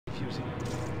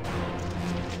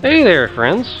Hey there,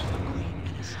 friends.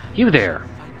 You there.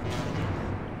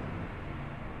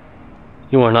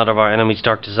 You are not of our enemy's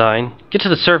dark design. Get to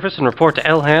the surface and report to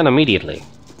Elhan immediately.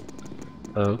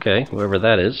 Okay, whoever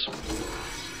that is.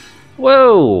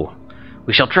 Whoa!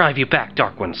 We shall drive you back,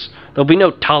 Dark Ones. There'll be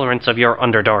no tolerance of your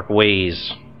Underdark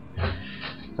ways.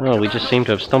 Oh, we just seem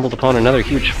to have stumbled upon another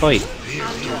huge fight.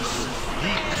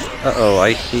 Uh-oh,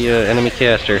 I see an enemy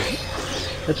caster.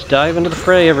 Let's dive into the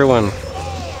fray, everyone.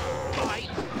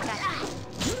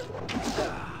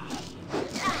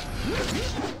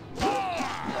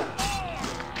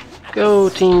 Go,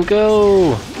 team,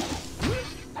 go!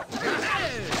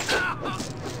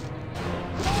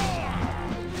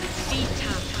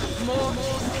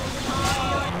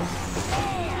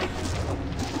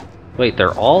 Wait,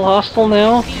 they're all hostile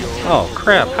now? Oh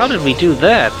crap, how did we do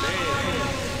that?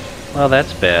 Well,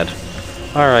 that's bad.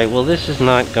 Alright, well this is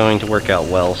not going to work out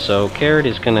well, so Kered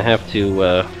is going to have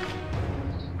to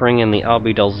bring in the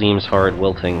Abi Dalzim's Hard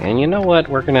Wilting, and you know what?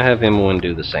 We're going to have Imwin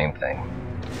do the same thing.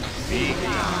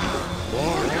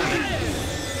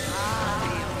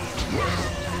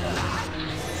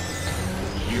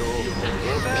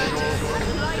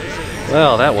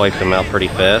 Well, that wiped him out pretty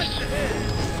fast.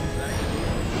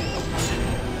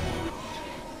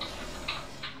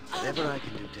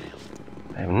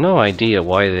 I have no idea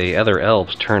why the other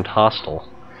elves turned hostile.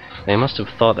 They must have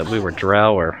thought that we were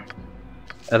drow or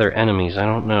other enemies, I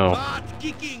don't know.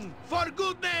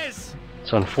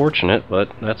 It's unfortunate,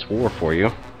 but that's war for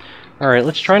you. Alright,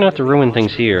 let's try not to ruin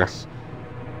things here.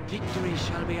 Victory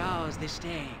shall be ours this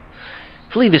day.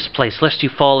 Flee this place, lest you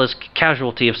fall as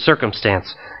casualty of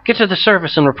circumstance. Get to the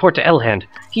surface and report to Elhan.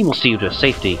 He will see you to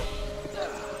safety.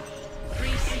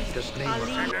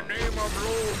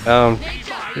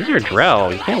 These are drow.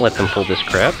 You can't let them pull this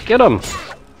crap. Get them!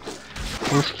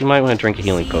 You might want to drink a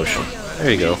healing potion. There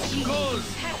you go.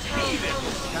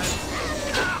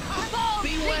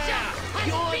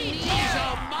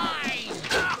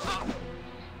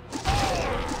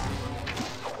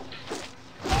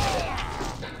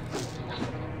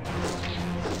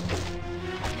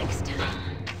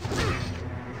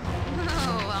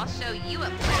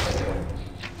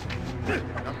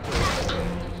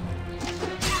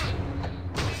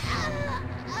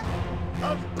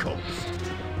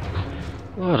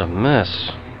 What a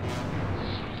mess.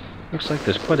 Looks like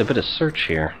there's quite a bit of search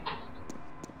here.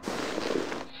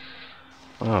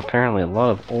 Oh, apparently a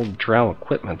lot of old drow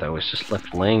equipment that was just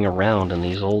left laying around in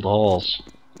these old halls.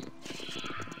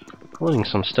 Including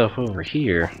some stuff over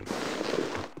here.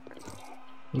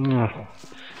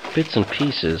 Bits and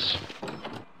pieces.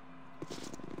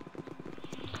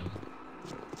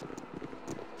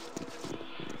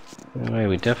 Anyway,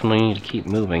 we definitely need to keep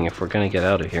moving if we're going to get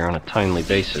out of here on a timely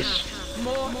basis.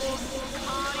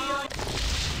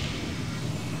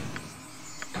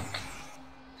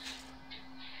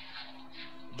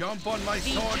 Jump on my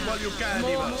sword while you can,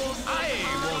 even. I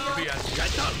won't be as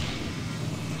gentle.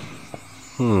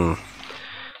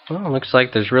 Well, looks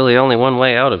like there's really only one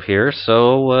way out of here,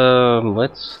 so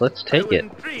let's take it.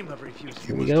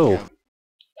 Here we go.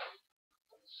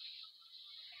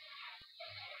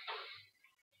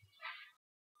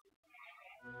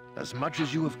 As much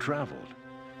as you have traveled,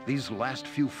 these last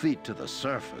few feet to the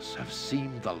surface have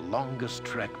seemed the longest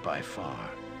trek by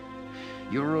far.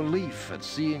 Your relief at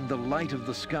seeing the light of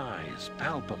the sky is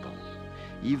palpable,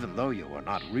 even though you are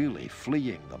not really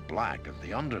fleeing the black of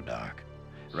the Underdark,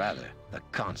 rather the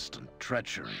constant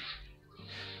treachery.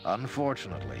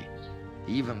 Unfortunately,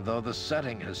 even though the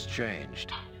setting has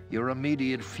changed, your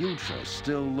immediate future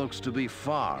still looks to be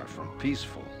far from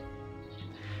peaceful.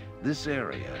 This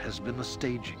area has been the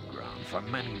staging ground for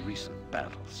many recent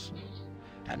battles,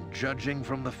 and judging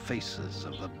from the faces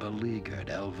of the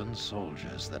beleaguered elven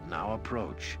soldiers that now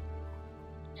approach,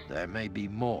 there may be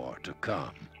more to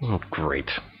come. Oh,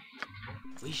 great.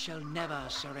 We shall never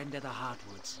surrender the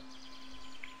Heartwoods.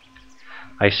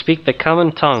 I speak the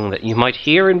common tongue that you might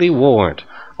hear and be warned.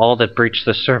 All that breach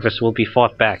the surface will be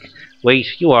fought back. Wait,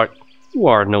 you are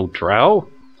no drow.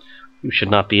 You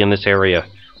should not be in this area.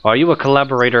 Are you a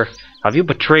collaborator? Have you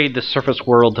betrayed the surface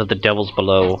world to the devils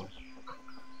below?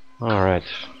 Alright.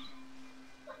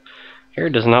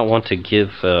 Kered does not want to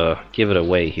give it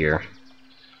away here.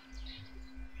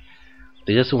 But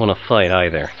he doesn't want to fight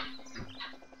either.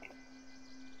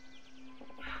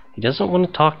 He doesn't want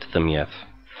to talk to them yet.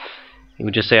 He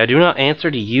would just say, I do not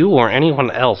answer to you or anyone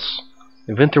else.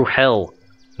 I've been through hell,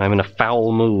 and I'm in a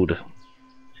foul mood.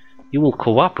 You will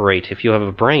cooperate if you have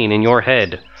a brain in your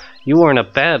head. You are in a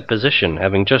bad position,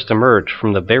 having just emerged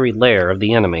from the very lair of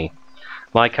the enemy.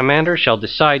 My commander shall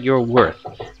decide your worth.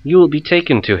 You will be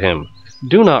taken to him.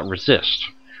 Do not resist.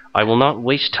 I will not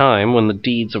waste time when the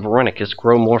deeds of Rennicus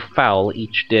grow more foul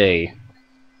each day.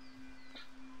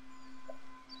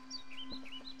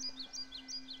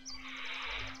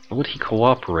 Would he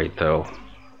cooperate, though?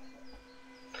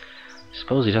 I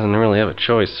suppose he doesn't really have a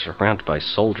choice, surrounded by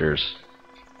soldiers.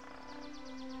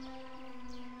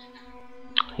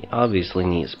 He obviously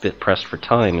needs a bit pressed for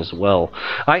time as well.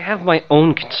 I have my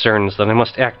own concerns that I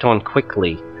must act on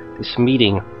quickly. This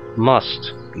meeting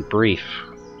must be brief.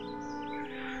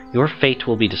 Your fate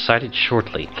will be decided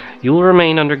shortly. You will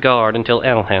remain under guard until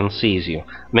Elhan sees you.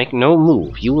 Make no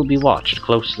move. You will be watched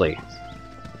closely.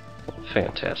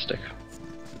 Fantastic.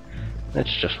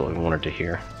 That's just what we wanted to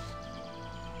hear.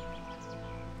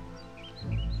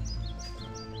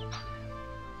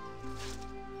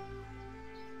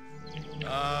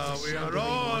 We are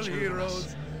all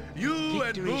heroes. You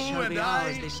and Boo and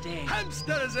I,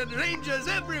 hamsters and rangers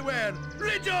everywhere.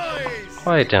 Rejoice!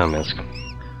 Quiet down, Misk.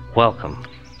 Welcome.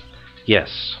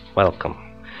 Yes, welcome.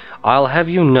 I'll have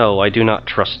you know I do not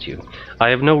trust you. I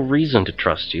have no reason to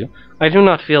trust you. I do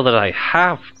not feel that I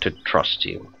have to trust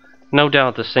you. No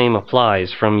doubt the same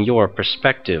applies from your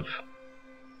perspective.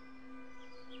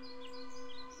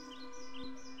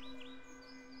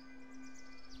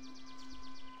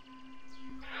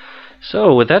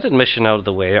 So, with that admission out of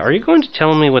the way, are you going to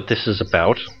tell me what this is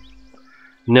about?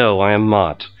 No, I am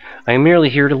not. I am merely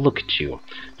here to look at you.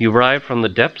 You arrived from the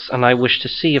depths, and I wish to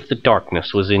see if the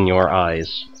darkness was in your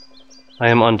eyes. I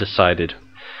am undecided.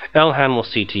 Elhan will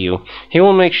see to you. He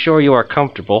will make sure you are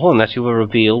comfortable, and that you will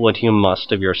reveal what you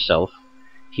must of yourself.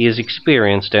 He is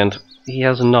experienced, and he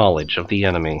has knowledge of the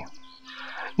enemy.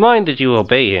 Mind that you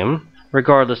obey him.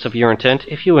 Regardless of your intent,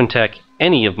 if you attack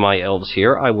any of my elves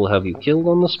here, I will have you killed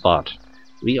on the spot.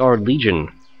 We are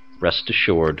Legion, rest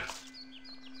assured.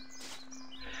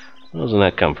 Wasn't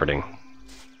that comforting?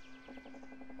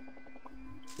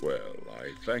 Well,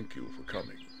 I thank you for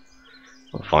coming.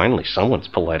 Well, finally, someone's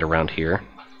polite around here.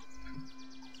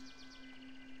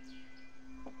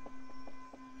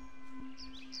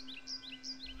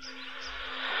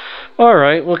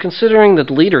 Alright, well, considering that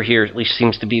the leader here at least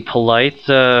seems to be polite,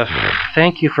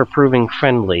 thank you for proving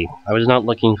friendly. I was not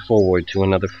looking forward to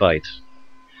another fight.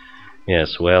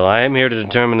 Yes, well, I am here to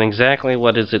determine exactly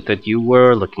what is it that you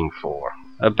were looking for.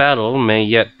 A battle may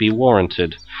yet be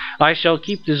warranted. I shall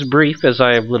keep this brief, as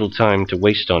I have little time to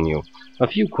waste on you. A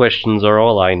few questions are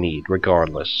all I need,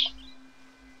 regardless.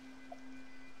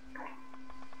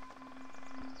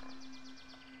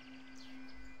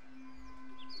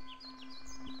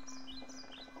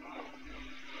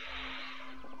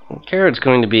 Kered's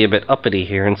going to be a bit uppity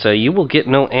here and say, you will get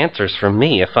no answers from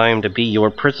me if I am to be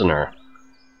your prisoner.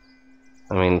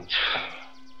 I mean,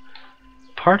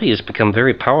 the party has become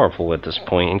very powerful at this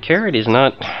point, and Kered is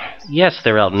not... Yes,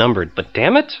 they're outnumbered, but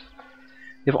damn it!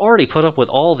 They've already put up with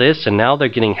all this, and now they're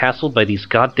getting hassled by these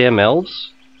goddamn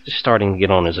elves? It's starting to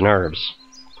get on his nerves.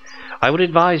 I would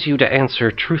advise you to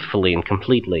answer truthfully and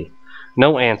completely.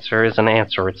 No answer is an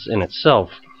answer in itself,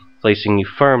 placing you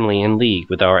firmly in league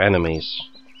with our enemies.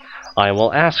 I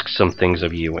will ask some things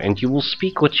of you, and you will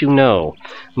speak what you know.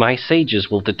 My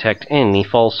sages will detect any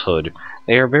falsehood.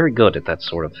 They are very good at that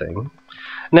sort of thing.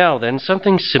 Now then,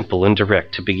 something simple and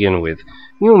direct to begin with.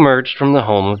 You emerged from the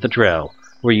home of the Drow.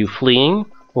 Were you fleeing,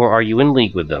 or are you in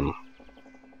league with them?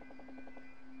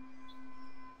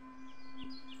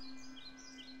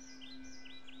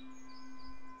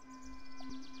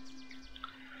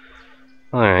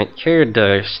 Alright,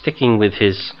 Kered sticking with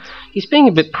his... He's being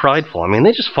a bit prideful. I mean,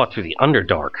 they just fought through the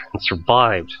Underdark and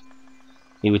survived.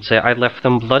 He would say, I left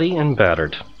them bloody and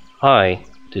battered. I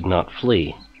did not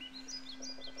flee.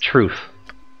 Truth.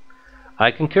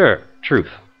 I concur. Truth.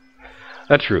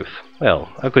 A truth.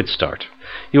 Well, a good start.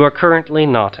 You are currently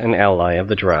not an ally of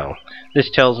the Drow.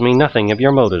 This tells me nothing of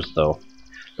your motives, though.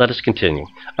 Let us continue.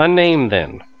 A name,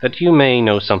 then, that you may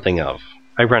know something of.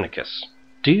 Irenicus.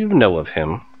 Do you know of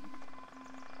him?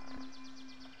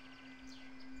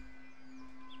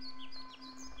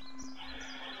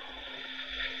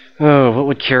 Oh, what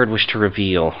would Kered wish to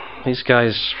reveal? These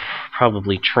guys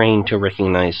probably trained to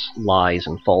recognize lies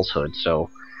and falsehood, so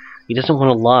he doesn't want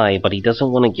to lie, but he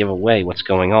doesn't want to give away what's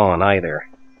going on either.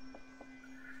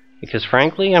 Because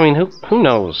frankly, I mean, who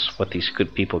knows what these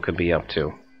good people could be up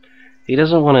to? He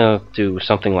doesn't want to do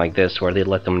something like this where they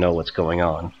let them know what's going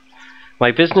on.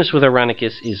 My business with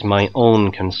Irenicus is my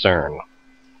own concern.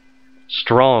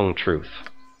 Strong truth.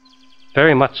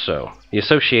 Very much so. The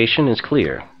association is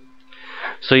clear.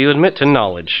 So you admit to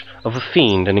knowledge of a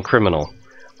fiend and a criminal.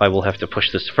 I will have to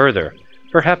push this further.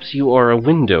 Perhaps you are a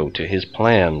window to his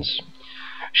plans.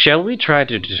 Shall we try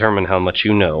to determine how much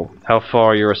you know, how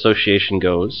far your association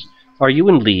goes? Are you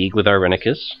in league with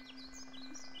Irenicus?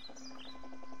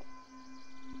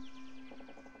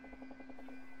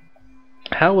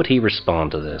 How would he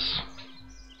respond to this?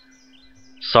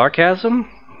 Sarcasm?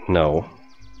 No.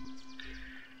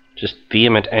 Just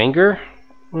vehement anger?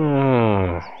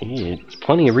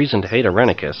 Plenty of reason to hate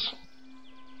Irenicus.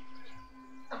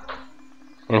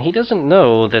 And he doesn't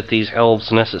know that these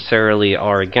elves necessarily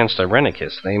are against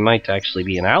Irenicus. They might actually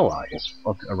be an ally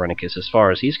of Irenicus as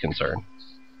far as he's concerned.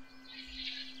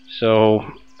 So,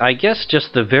 I guess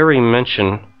just the very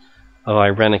mention of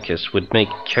Irenicus would make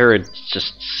Kered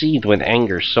just seethe with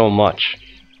anger so much,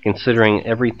 considering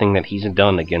everything that he's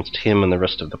done against him and the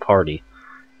rest of the party,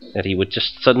 that he would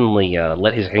just suddenly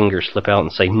let his anger slip out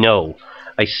and say, "No,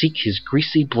 I seek his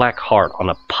greasy black heart on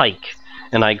a pike,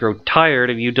 and I grow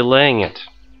tired of you delaying it."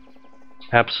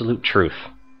 Absolute truth.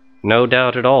 No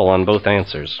doubt at all on both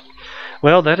answers.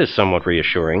 Well, that is somewhat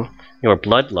reassuring. Your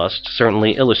bloodlust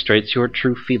certainly illustrates your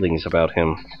true feelings about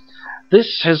him.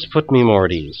 This has put me more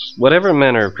at ease. Whatever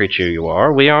manner of creature you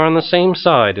are, we are on the same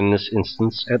side in this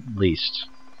instance, at least.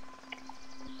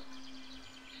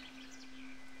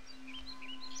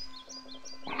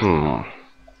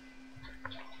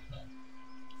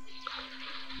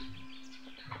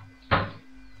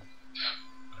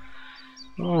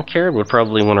 Well, Kered would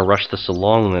probably want to rush this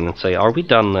along then and say, "Are we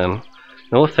done then?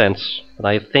 No offense, but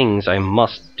I have things I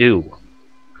must do.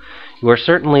 You are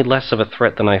certainly less of a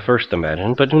threat than I first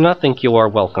imagined, but do not think you are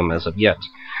welcome as of yet.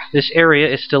 This area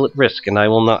is still at risk, and I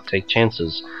will not take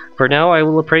chances. For now I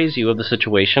will appraise you of the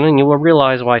situation, and you will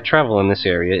realize why travel in this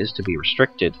area is to be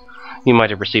restricted. You might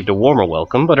have received a warmer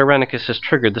welcome, but Irenicus has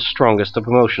triggered the strongest of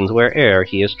emotions where'er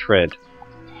he has tread.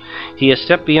 He has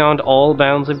stepped beyond all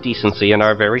bounds of decency, and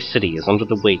our very city is under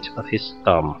the weight of his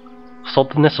thumb.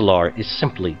 Sultan Nisilar is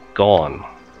simply gone.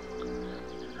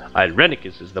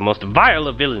 Irenicus is the most vile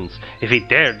of villains, if he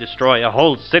dared destroy a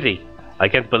whole city. I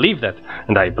can't believe that,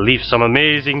 and I believe some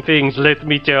amazing things, let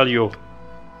me tell you.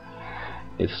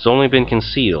 It has only been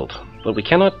concealed, but we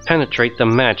cannot penetrate the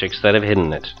magics that have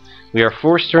hidden it. We are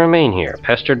forced to remain here,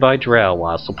 pestered by drow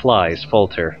while supplies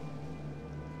falter.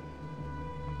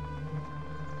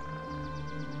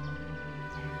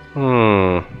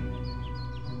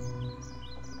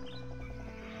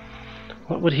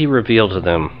 What would he reveal to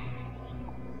them,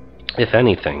 if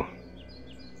anything?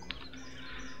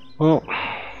 Well,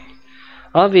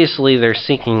 obviously they're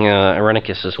seeking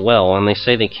Irenicus as well, and they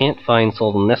say they can't find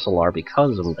Sultan Nisilar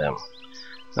because of them.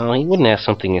 Now, he wouldn't ask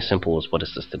something as simple as, "What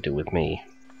has this to do with me?"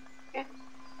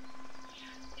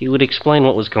 He would explain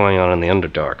what was going on in the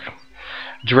Underdark.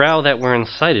 Drow that were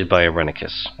incited by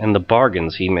Irenicus, and the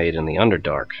bargains he made in the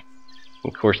Underdark.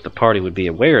 Of course, the party would be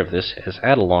aware of this, as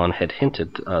Adalon had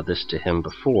hinted this to him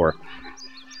before.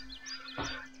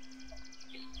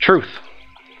 Truth.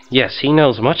 Yes, he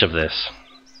knows much of this.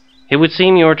 It would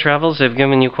seem your travels have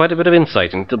given you quite a bit of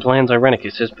insight into the plans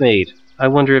Irenicus has made. I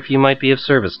wonder if you might be of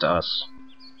service to us.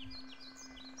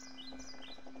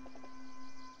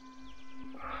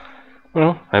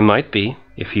 Well, I might be,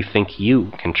 if you think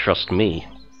you can trust me.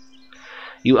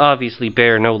 You obviously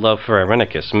bear no love for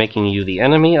Irenicus, making you the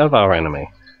enemy of our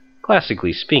enemy.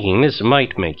 Classically speaking, this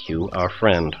might make you our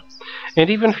friend. And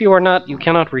even if you are not, you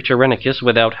cannot reach Irenicus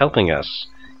without helping us.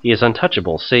 He is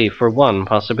untouchable, save for one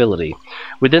possibility.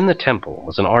 Within the temple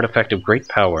was an artifact of great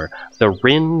power, the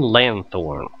Rin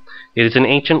Lanthorn. It is an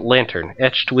ancient lantern,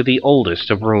 etched with the oldest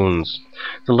of runes.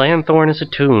 The Lanthorn is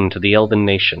attuned to the Elven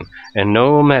nation, and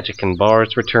no magic can bar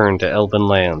its return to Elven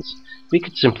lands. We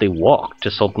could simply walk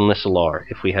to Sultan Nisilar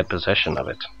if we had possession of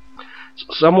it.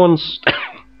 Someone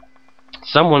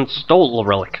stole the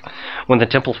relic when the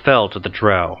temple fell to the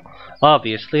drow.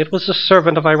 Obviously, it was a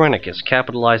servant of Irenicus,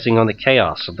 capitalizing on the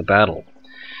chaos of the battle.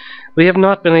 We have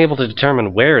not been able to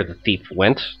determine where the thief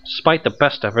went, despite the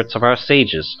best efforts of our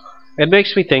sages. It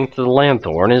makes me think that the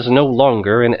Lanthorn is no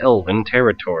longer in Elven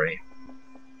territory.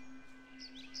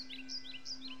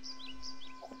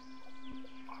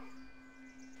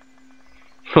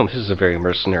 Well, this is a very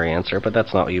mercenary answer, but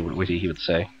that's not what he would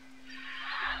say.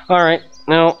 Alright,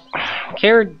 now,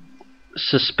 Kered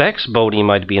suspects Bodhi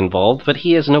might be involved, but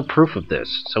he has no proof of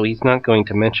this, so he's not going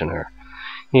to mention her.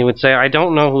 He would say, "I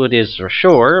don't know who it is for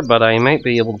sure, but I might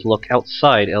be able to look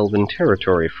outside Elven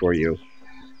territory for you.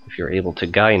 If you're able to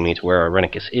guide me to where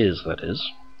Irenicus is, that is."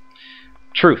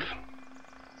 Truth.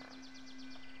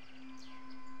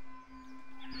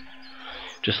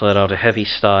 Just let out a heavy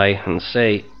sigh and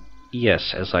say,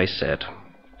 "Yes, as I said."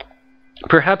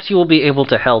 Perhaps you will be able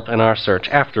to help in our search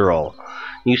after all.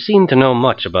 You seem to know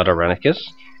much about Irenicus,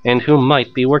 and who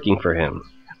might be working for him.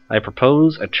 I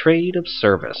propose a trade of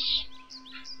service.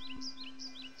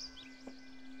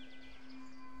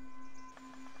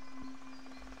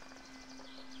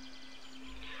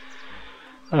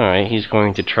 Alright, he's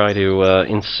going to try to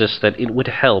insist that it would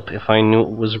help if I knew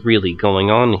what was really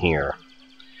going on here.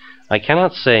 I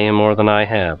cannot say more than I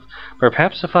have.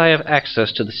 Perhaps if I have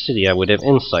access to the city I would have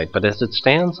insight, but as it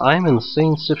stands, I am in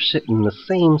the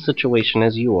same situation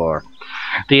as you are.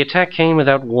 The attack came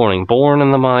without warning, born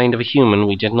in the mind of a human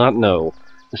we did not know.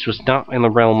 This was not in the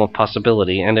realm of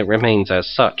possibility, and it remains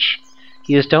as such.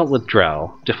 He has dealt with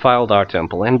Drow, defiled our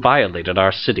temple, and violated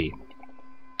our city.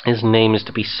 His name is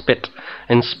to be spit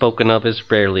and spoken of as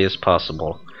rarely as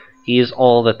possible. He is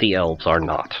all that the elves are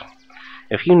not.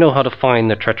 If you know how to find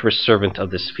the treacherous servant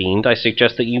of this fiend, I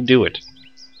suggest that you do it.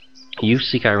 You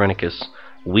seek Irenicus.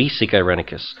 We seek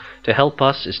Irenicus. To help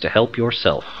us is to help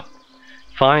yourself.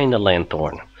 Find the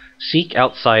Lanthorn. Seek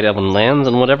outside Elven lands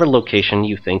in whatever location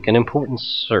you think an important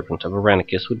servant of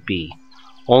Irenicus would be.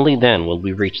 Only then will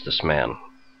we reach this man.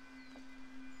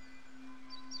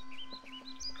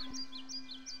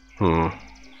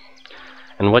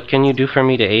 And what can you do for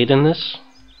me to aid in this?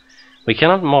 We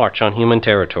cannot march on human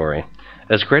territory.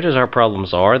 As great as our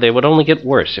problems are, they would only get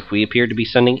worse if we appeared to be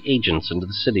sending agents into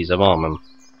the cities of Amun.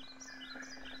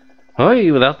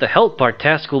 Oy, without the help, our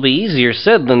task will be easier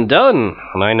said than done,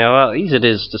 and I know how easy it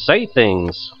is to say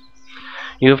things.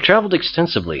 You have traveled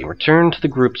extensively. Return to the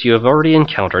groups you have already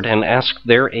encountered and ask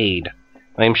their aid.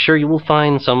 I am sure you will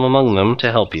find some among them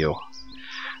to help you.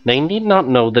 They need not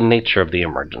know the nature of the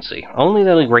emergency, only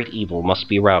that a great evil must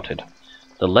be routed.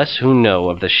 The less who know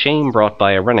of the shame brought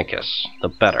by Irenicus, the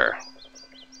better.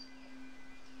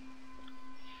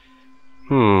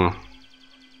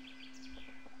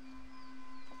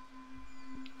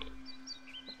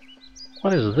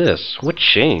 What is this? What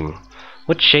shame?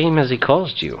 What shame has he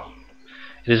caused you?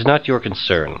 It is not your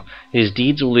concern. His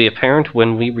deeds will be apparent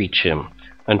when we reach him.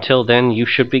 Until then, you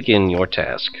should begin your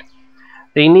task.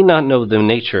 They need not know the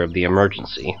nature of the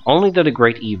emergency, only that a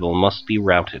great evil must be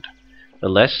routed. The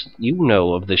less you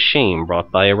know of the shame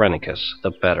brought by Irenicus,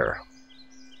 the better.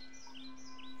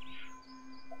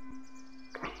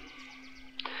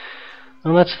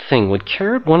 Well, that's the thing. Would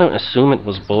Kered want to assume it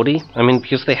was Bodhi? I mean,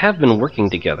 because they have been working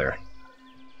together.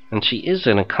 And she is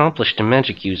an accomplished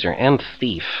magic user and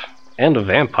thief. And a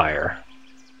vampire.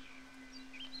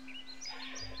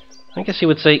 I guess he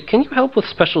would say, can you help with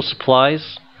special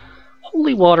supplies?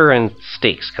 Holy water and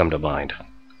stakes come to mind.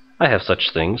 I have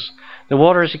such things. The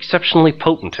water is exceptionally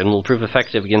potent and will prove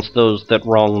effective against those that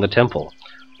wrong the temple.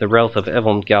 The wrath of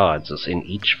Elven gods is in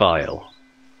each vial.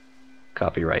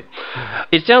 Copyright.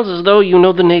 It sounds as though you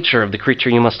know the nature of the creature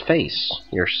you must face.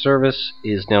 Your service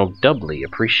is now doubly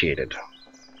appreciated.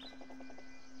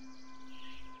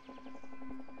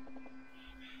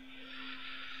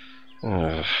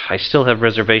 I still have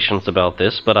reservations about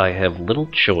this, but I have little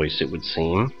choice, it would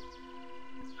seem.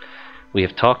 We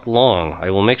have talked long. I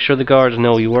will make sure the guards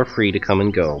know you are free to come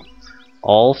and go.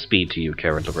 All speed to you,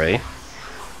 Kered Larae.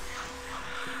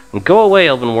 And go away,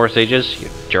 Elven War Sages, you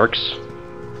jerks.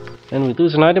 And we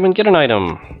lose an item and get an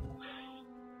item.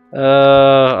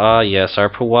 Yes, our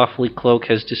Powafli cloak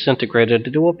has disintegrated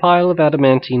into a pile of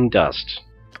adamantine dust.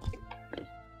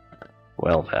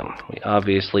 Well then, we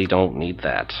obviously don't need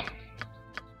that.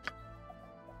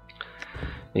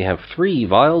 We have 3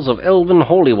 vials of Elven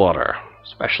holy water,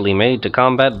 specially made to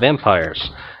combat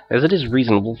vampires, as it is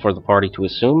reasonable for the party to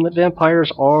assume that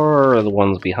vampires are the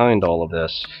ones behind all of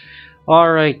this.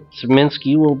 Alright, Minsk,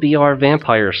 you will be our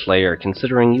vampire slayer,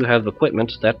 considering you have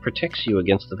equipment that protects you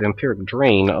against the vampiric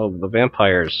drain of the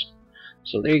vampires.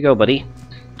 So there you go, buddy.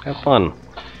 Have fun.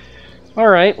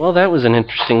 Alright, well that was an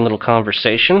interesting little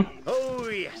conversation. Oh,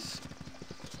 yes.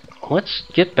 Let's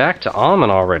get back to Amun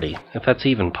already, if that's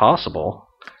even possible.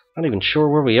 Not even sure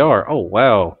where we are. Oh,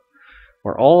 wow.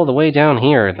 We're all the way down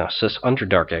here in this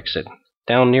Underdark exit,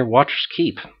 down near Watcher's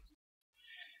Keep.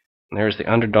 And there's the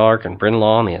Underdark and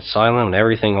Brynlaw and the Asylum and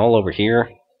everything all over here.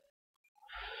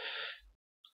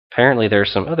 Apparently there's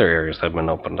some other areas that have been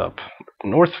opened up.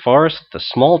 North Forest, the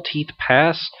Small Teeth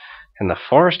Pass, and the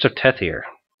Forest of Tethir.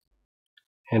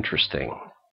 Interesting.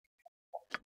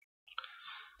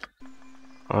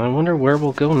 I wonder where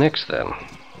we'll go next then.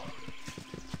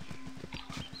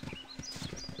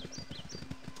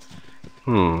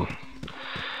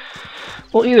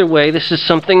 Well, either way, this is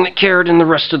something that Kered and the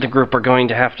rest of the group are going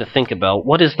to have to think about.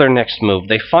 What is their next move?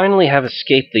 They finally have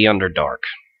escaped the Underdark.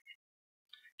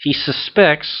 He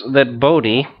suspects that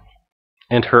Bodhi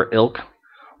and her ilk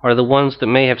are the ones that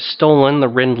may have stolen the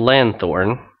Rind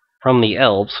Lanthorn from the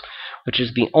Elves, which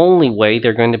is the only way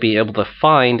they're going to be able to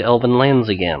find Elven lands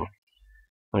again.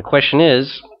 And the question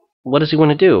is, what does he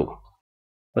want to do?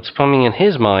 What's coming in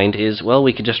his mind is, well,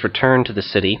 we could just return to the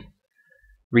city,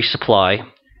 resupply,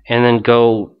 and then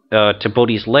go to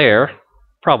Bodhi's lair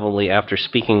Probably after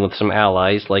speaking with some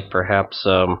allies, like perhaps,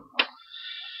 oh,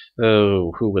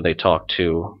 who would they talk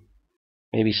to?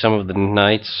 Maybe some of the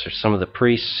knights or some of the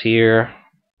priests here.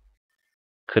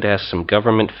 Could ask some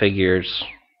government figures.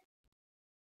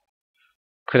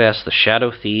 Could ask the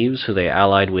Shadow Thieves, who they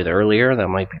allied with earlier. That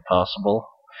might be possible.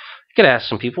 Could ask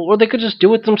some people, or they could just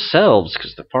do it themselves,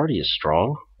 because the party is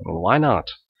strong. I mean, why not?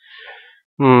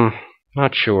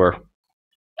 Not sure.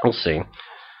 We'll see.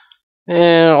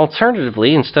 And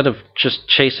alternatively, instead of just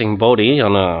chasing Bodhi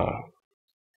on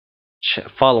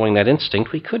following that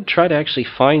instinct, we could try to actually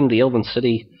find the Elven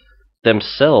City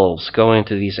themselves, go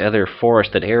into these other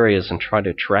forested areas and try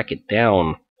to track it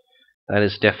down. That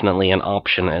is definitely an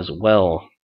option as well.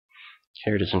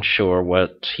 Kered isn't sure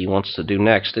what he wants to do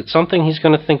next. It's something he's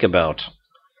going to think about.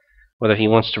 Whether he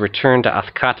wants to return to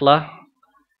Athkatla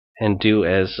and do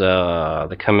as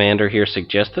the commander here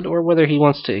suggested, or whether he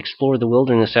wants to explore the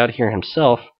wilderness out here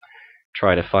himself,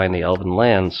 try to find the Elven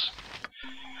lands.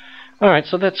 Alright,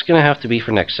 so that's going to have to be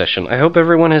for next session. I hope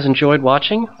everyone has enjoyed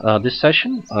watching this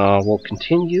session. We'll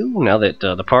continue, now that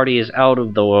the party is out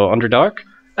of the Underdark,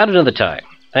 at another time.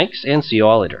 Thanks, and see you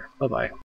all later. Bye-bye.